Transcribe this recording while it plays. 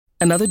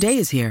Another day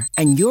is here,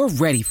 and you're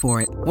ready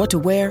for it. What to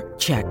wear?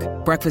 Check.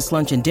 Breakfast,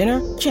 lunch, and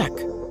dinner? Check.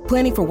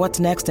 Planning for what's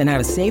next and how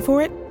to save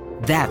for it?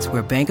 That's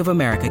where Bank of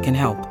America can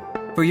help.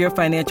 For your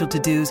financial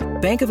to-dos,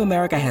 Bank of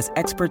America has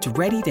experts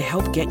ready to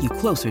help get you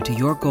closer to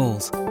your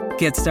goals.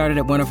 Get started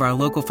at one of our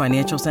local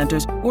financial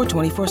centers or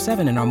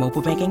 24/7 in our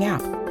mobile banking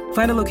app.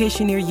 Find a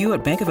location near you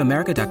at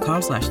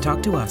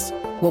bankofamerica.com/talktous.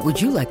 What would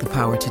you like the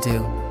power to do?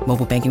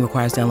 Mobile banking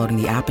requires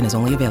downloading the app and is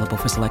only available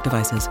for select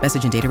devices.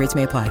 Message and data rates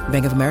may apply.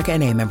 Bank of America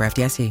N.A., member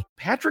FDIC.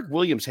 Patrick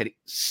Williams had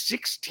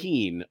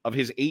 16 of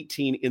his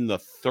 18 in the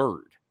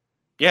third.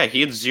 Yeah,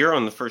 he had 0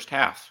 in the first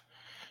half.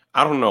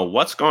 I don't know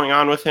what's going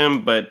on with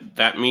him, but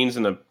that means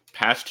in the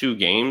past 2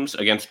 games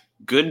against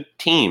good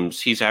teams,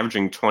 he's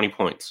averaging 20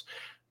 points.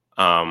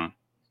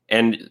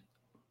 And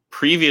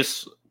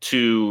previous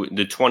to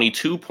the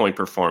 22-point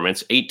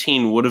performance,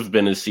 18 would have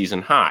been his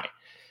season high.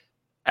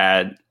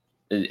 Had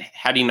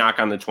he knocked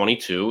on the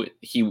 22,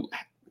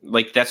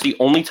 that's the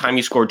only time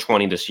he scored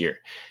 20 this year.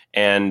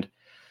 And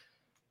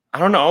I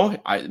don't know,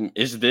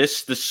 is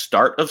this the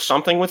start of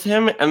something with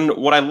him? And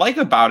what I like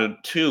about it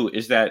too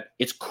is that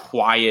it's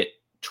quiet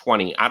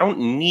 20. I don't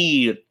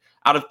need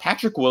out of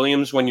Patrick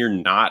Williams when you're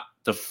not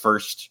the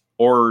first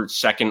or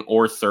second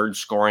or third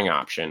scoring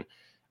option.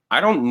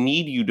 I don't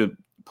need you to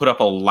put up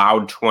a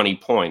loud 20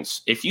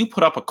 points. If you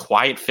put up a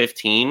quiet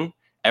 15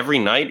 every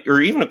night,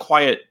 or even a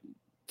quiet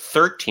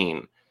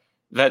 13,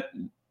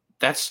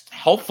 that's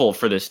helpful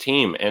for this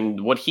team.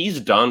 And what he's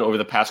done over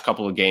the past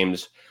couple of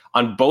games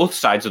on both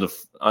sides of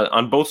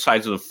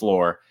the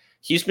floor,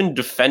 he's been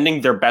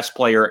defending their best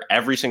player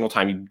every single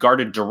time. He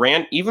guarded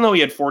Durant, even though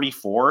he had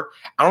 44.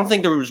 I don't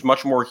think there was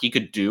much more he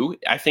could do.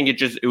 I think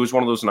it was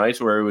one of those nights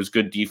where it was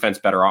good defense,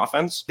 better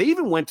offense. They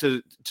even went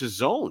to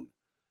zone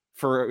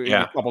for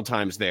a couple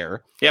times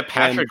there. Yeah,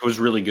 Patrick was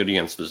really good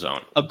against the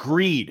zone.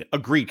 Agreed.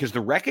 Because the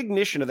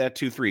recognition of that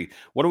 2-3,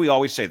 what do we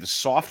always say? The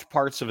soft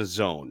parts of a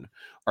zone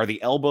are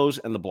the elbows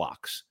and the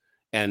blocks.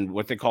 And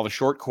what they call the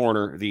short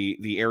corner,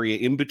 the area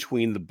in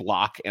between the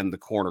block and the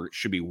corner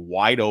should be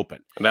wide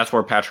open. And that's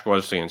where Patrick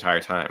was the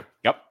entire time.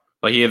 Yep.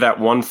 Like he had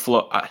that one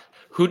flow.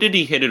 Who did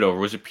he hit it over?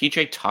 Was it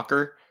PJ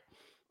Tucker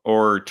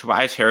or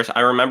Tobias Harris? I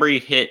remember he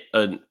hit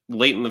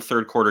late in the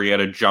third quarter. He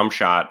had a jump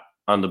shot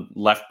on the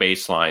left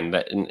baseline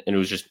and it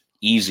was just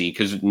easy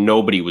because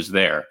nobody was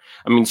there.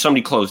 I mean,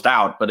 somebody closed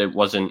out, but it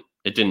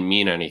didn't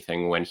mean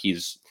anything when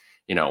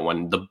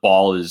when the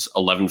ball is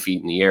 11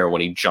 feet in the air,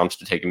 when he jumps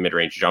to take a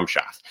mid-range jump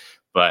shot.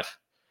 But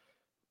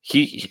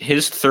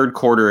his third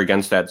quarter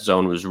against that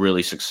zone was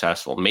really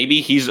successful.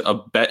 Maybe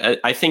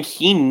I think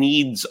he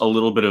needs a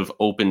little bit of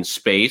open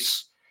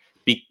space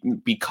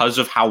because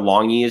of how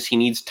long he is. He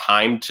needs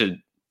time to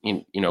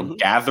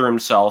gather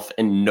himself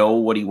and know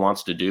what he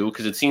wants to do.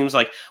 Because it seems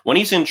like when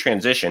he's in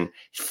transition,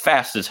 he's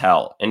fast as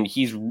hell, and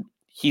he's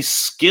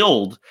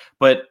skilled,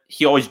 but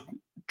he always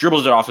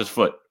dribbles it off his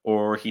foot,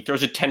 or he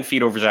throws it 10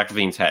 feet over Zach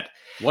LaVine's head.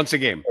 Once a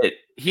game.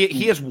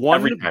 He has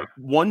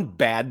one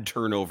bad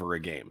turnover a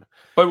game.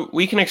 But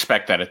we can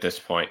expect that at this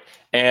point.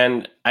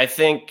 And I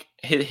think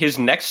his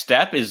next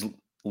step is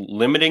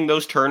limiting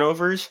those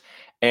turnovers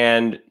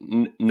and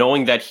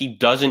knowing that he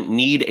doesn't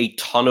need a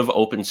ton of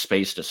open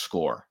space to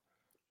score.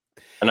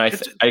 And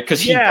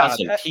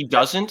he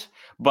doesn't,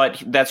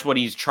 but that's what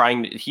he's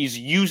trying. He's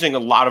using a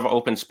lot of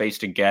open space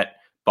to get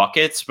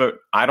buckets, but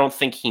I don't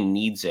think he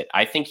needs it.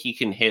 I think he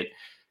can hit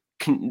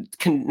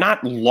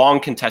not long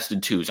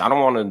contested twos. I don't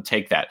want to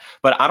take that,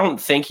 but I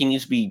don't think he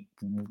needs to be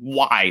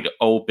wide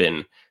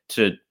open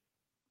to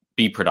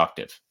be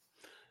productive.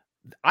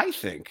 I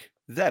think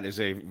that is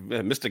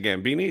Mr.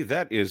 Gambini,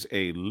 that is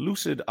a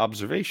lucid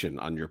observation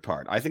on your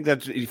part. I think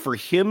that's for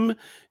him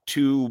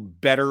to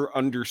better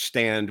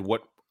understand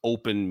what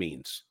open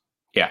means.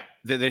 Yeah.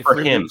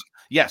 For him.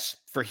 Yes.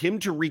 For him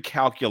to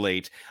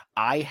recalculate,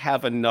 I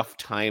have enough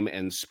time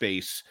and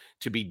space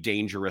to be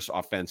dangerous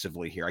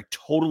offensively here. I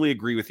totally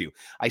agree with you.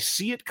 I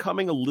see it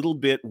coming a little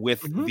bit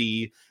with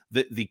the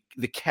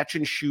catch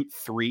and shoot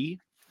 3.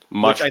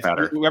 Much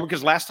better. Remember,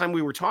 because last time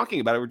we were talking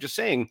about it, we were just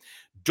saying,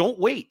 don't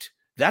wait.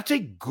 That's a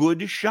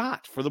good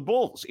shot for the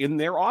Bulls in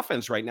their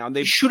offense right now. And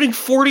they're shooting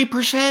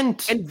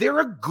 40%. And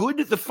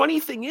the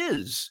funny thing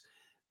is,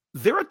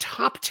 they're a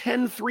top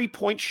 10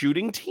 3-point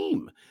shooting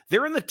team.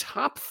 They're in the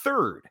top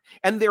third,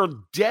 and they're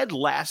dead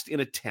last in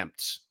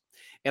attempts.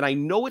 And I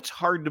know it's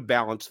hard to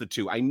balance the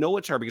two. I know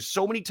it's hard because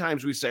so many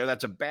times we say,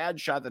 that's a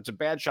bad shot. That's a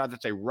bad shot.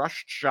 That's a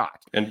rushed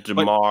shot. And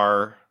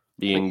DeMar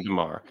being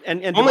DeMar.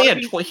 And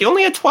he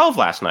only had 12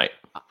 last night.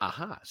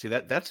 See,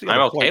 that's the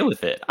I'm okay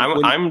with it.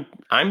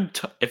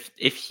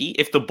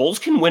 If the Bulls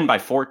can win by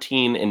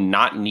 14 and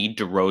not need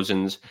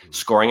DeRozan's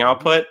scoring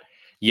output,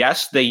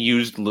 yes, they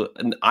used.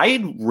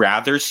 I'd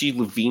rather see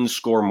LaVine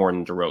score more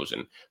than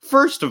DeRozan.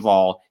 First of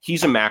all,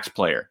 he's a max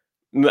player.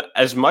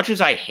 As much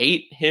as I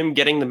hate him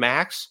getting the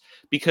max,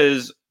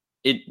 because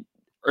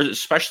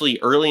especially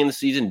early in the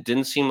season,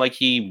 didn't seem like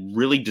he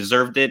really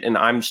deserved it, and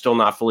I'm still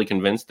not fully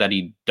convinced that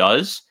he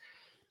does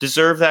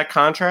deserve that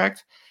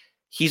contract.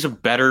 He's a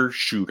better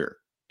shooter.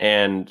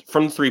 and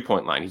from the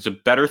 3-point line. He's a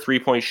better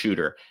 3-point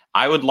shooter.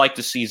 I would like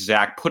to see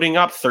Zach putting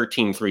up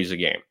 13 threes a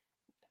game.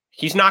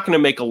 He's not going to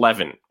make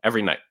 11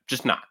 every night.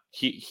 Just not.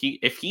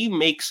 If he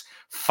makes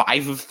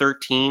 5 of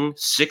 13,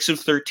 6 of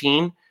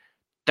 13,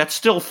 that's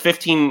still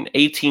 15,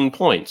 18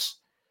 points.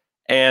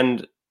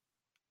 And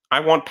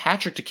I want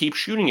Patrick to keep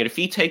shooting it. If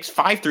he takes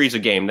 5 threes a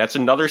game, that's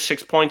another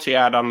 6 points he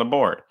had on the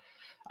board.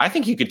 I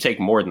think he could take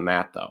more than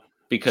that, though,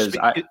 because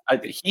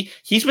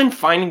he's been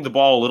finding the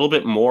ball a little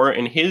bit more,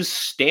 and his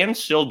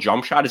standstill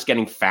jump shot is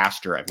getting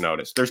faster, I've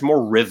noticed. There's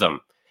more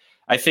rhythm.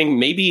 I think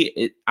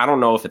maybe, I don't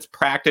know if it's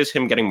practice,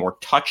 him getting more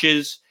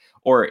touches,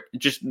 or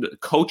just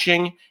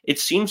coaching. It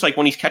seems like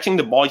when he's catching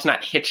the ball, he's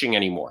not hitching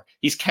anymore.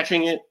 He's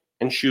catching it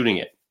and shooting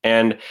it.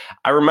 And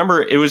I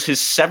remember it was his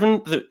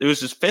 5th,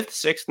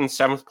 6th, and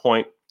 7th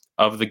point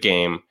of the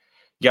game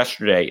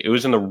yesterday. It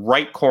was in the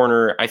right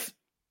corner.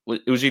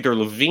 It was either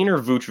Levine or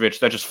Vucevic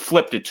that just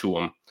flipped it to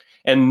him,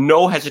 and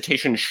no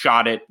hesitation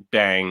shot it,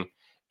 bang.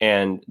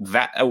 And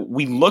that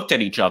we looked at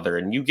each other,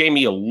 and you gave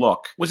me a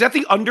look. Was that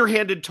the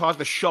underhanded toss,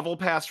 the shovel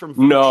pass from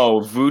Vooch?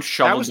 No, Vooch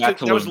shoveled that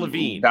to was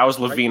Levine. That was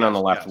Levine, right? On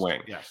the left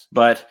wing. Yes.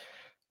 But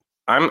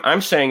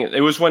I'm saying it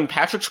was when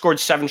Patrick scored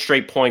 7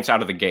 straight points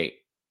out of the gate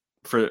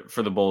for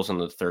the Bulls in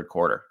the third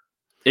quarter.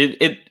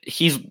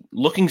 He's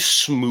looking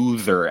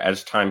smoother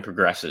as time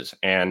progresses,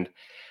 and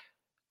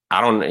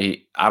I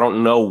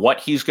don't know what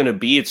he's going to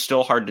be. It's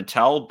still hard to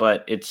tell,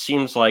 but it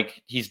seems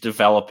like he's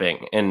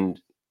developing, and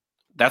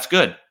that's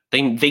good.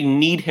 They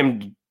need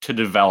him to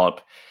develop,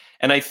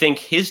 and I think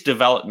his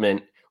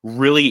development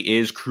really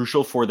is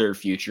crucial for their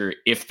future,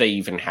 if they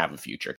even have a future.